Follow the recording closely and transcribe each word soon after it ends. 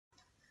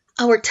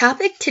Our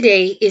topic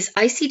today is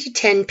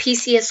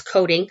ICD-10-PCS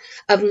coding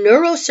of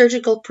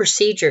neurosurgical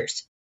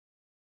procedures.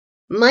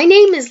 My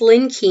name is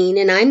Lynn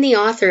Kuehn, and I'm the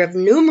author of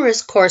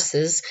numerous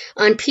courses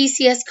on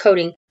PCS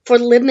coding for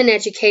Libman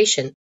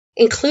Education,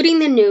 including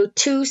the new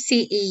 2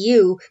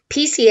 CEU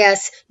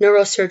PCS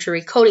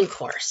Neurosurgery Coding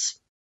course.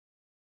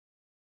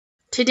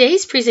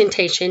 Today's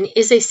presentation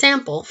is a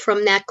sample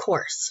from that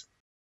course.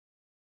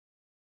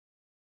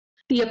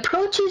 The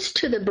approaches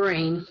to the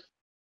brain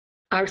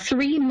are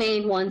three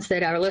main ones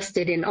that are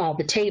listed in all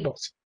the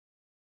tables.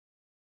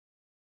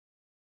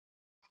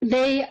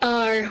 They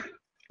are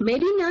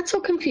maybe not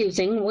so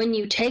confusing when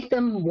you take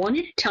them one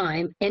at a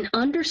time and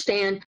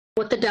understand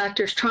what the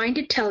doctor's trying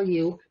to tell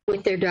you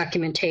with their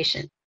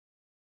documentation.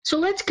 So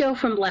let's go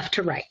from left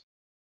to right.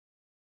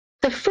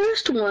 The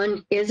first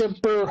one is a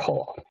burr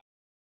hole.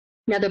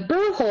 Now the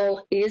burr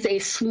hole is a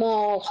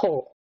small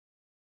hole.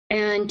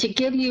 And to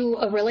give you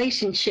a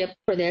relationship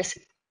for this,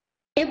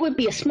 it would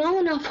be a small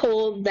enough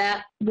hole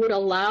that would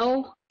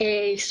allow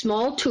a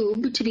small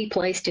tube to be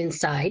placed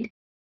inside.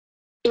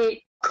 It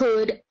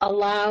could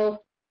allow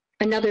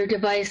another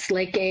device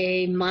like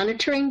a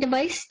monitoring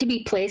device to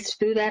be placed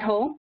through that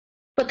hole.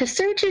 But the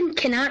surgeon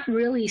cannot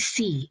really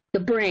see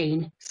the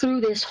brain through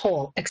this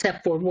hole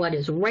except for what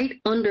is right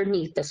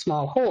underneath the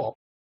small hole.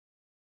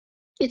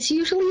 It's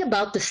usually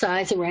about the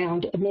size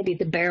around maybe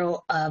the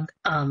barrel of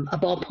a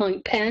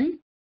ballpoint pen.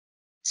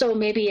 So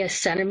maybe a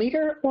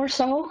centimeter or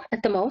so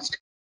at the most.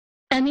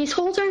 And these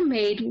holes are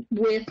made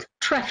with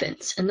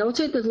treffins, and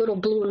those are the little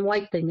blue and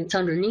white thing that's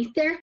underneath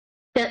there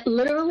that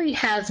literally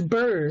has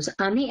burrs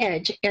on the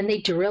edge, and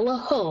they drill a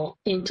hole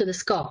into the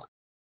skull.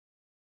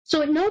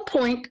 So at no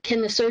point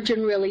can the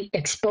surgeon really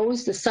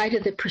expose the site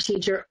of the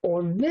procedure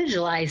or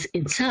visualize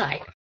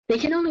inside. They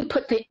can only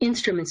put the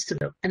instruments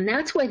through, and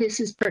that's why this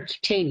is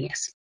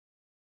percutaneous.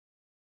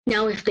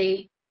 Now, if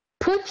they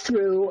put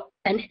through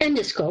an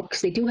endoscope,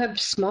 because they do have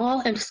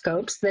small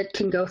endoscopes that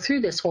can go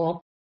through this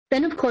hole,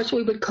 then of course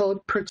we would code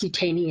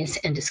percutaneous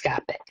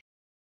endoscopic.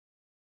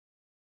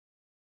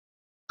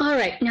 All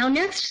right, now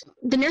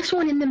the next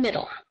one in the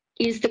middle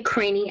is the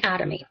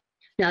craniotomy.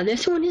 Now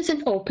this one is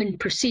an open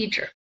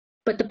procedure,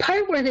 but the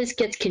part where this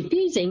gets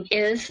confusing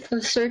is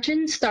the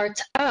surgeon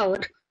starts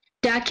out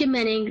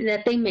documenting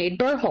that they made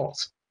burr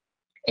holes.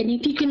 And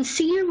if you can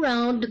see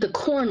around the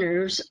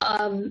corners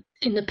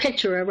in the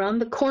picture, around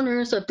the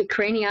corners of the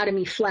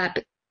craniotomy flap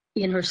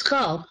in her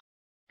skull,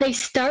 they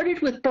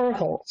started with burr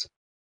holes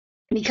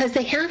because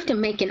they have to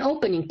make an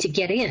opening to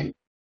get in.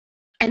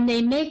 And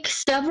they make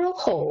several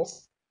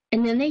holes,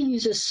 and then they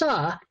use a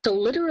saw to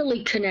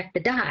literally connect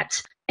the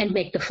dots and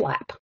make the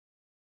flap.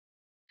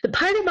 The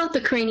part about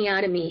the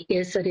craniotomy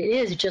is that it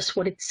is just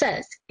what it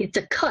says. It's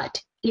a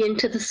cut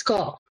into the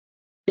skull.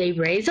 They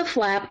raise a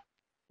flap.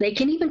 They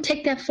can even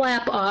take that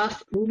flap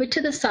off, move it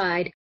to the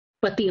side,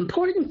 but the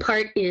important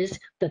part is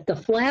that the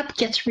flap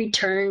gets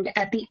returned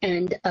at the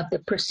end of the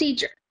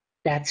procedure.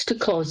 That's to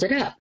close it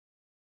up.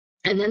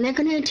 And then they're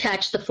going to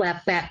attach the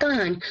flap back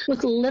on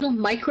with little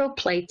micro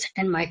plates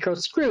and micro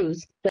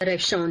screws that I've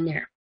shown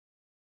there.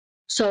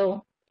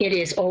 So it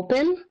is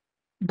open,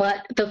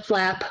 but the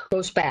flap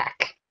goes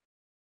back.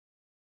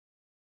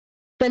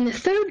 Then the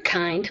third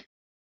kind,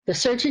 the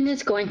surgeon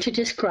is going to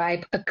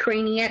describe a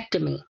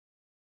craniectomy.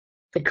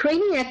 The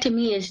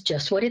craniectomy is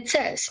just what it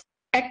says,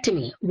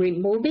 ectomy,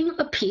 removing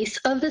a piece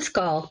of the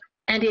skull,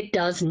 and it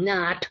does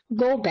not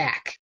go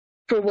back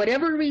for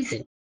whatever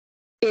reason.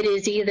 It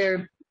is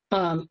either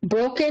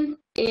broken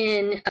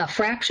in a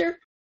fracture,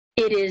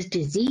 it is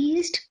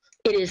diseased,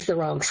 it is the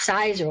wrong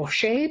size or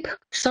shape,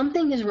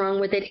 something is wrong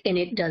with it and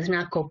it does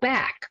not go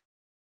back.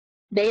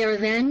 They are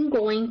then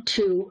going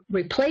to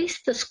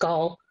replace the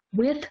skull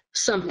with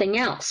something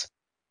else.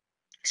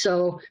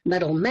 So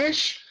metal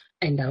mesh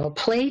and metal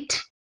plate.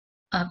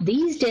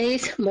 These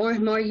days, more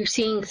and more you're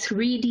seeing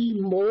 3D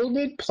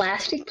molded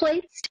plastic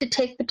plates to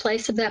take the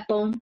place of that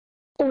bone,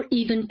 or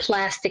even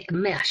plastic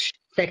mesh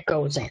that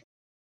goes in.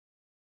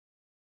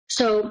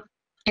 So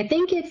I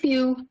think if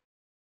you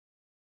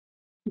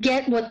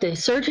get what the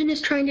surgeon is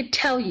trying to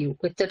tell you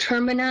with the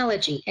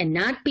terminology and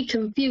not be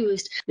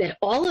confused that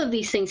all of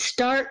these things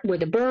start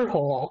with a burr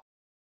hole,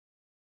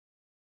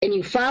 and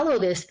you follow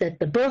this, that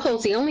the burr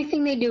holes, the only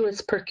thing they do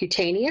is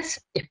percutaneous.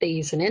 If they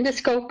use an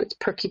endoscope, it's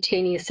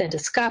percutaneous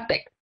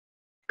endoscopic.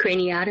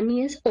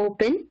 Craniotomy is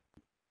open,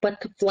 but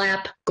the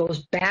flap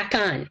goes back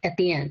on at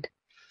the end.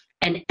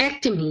 And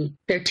ectomy,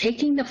 they're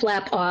taking the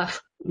flap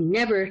off,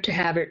 never to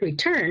have it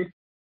return,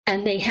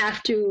 and they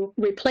have to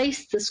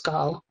replace the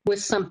skull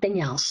with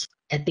something else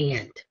at the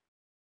end.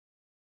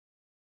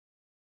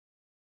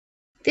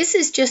 This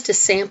is just a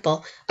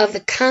sample of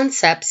the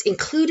concepts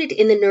included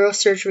in the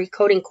neurosurgery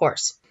coding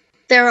course.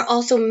 There are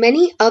also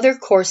many other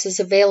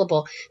courses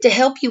available to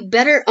help you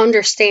better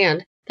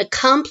understand the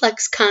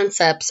complex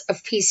concepts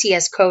of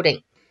PCS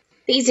coding.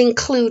 These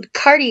include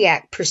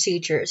cardiac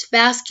procedures,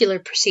 vascular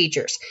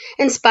procedures,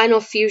 and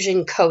spinal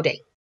fusion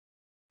coding.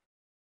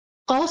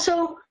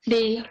 Also,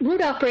 the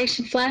root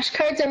operation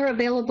flashcards are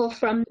available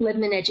from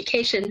Libman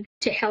Education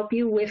to help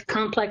you with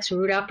complex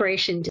root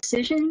operation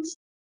decisions.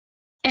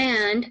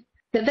 And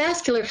the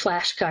vascular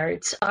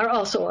flashcards are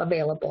also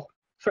available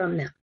from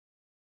them.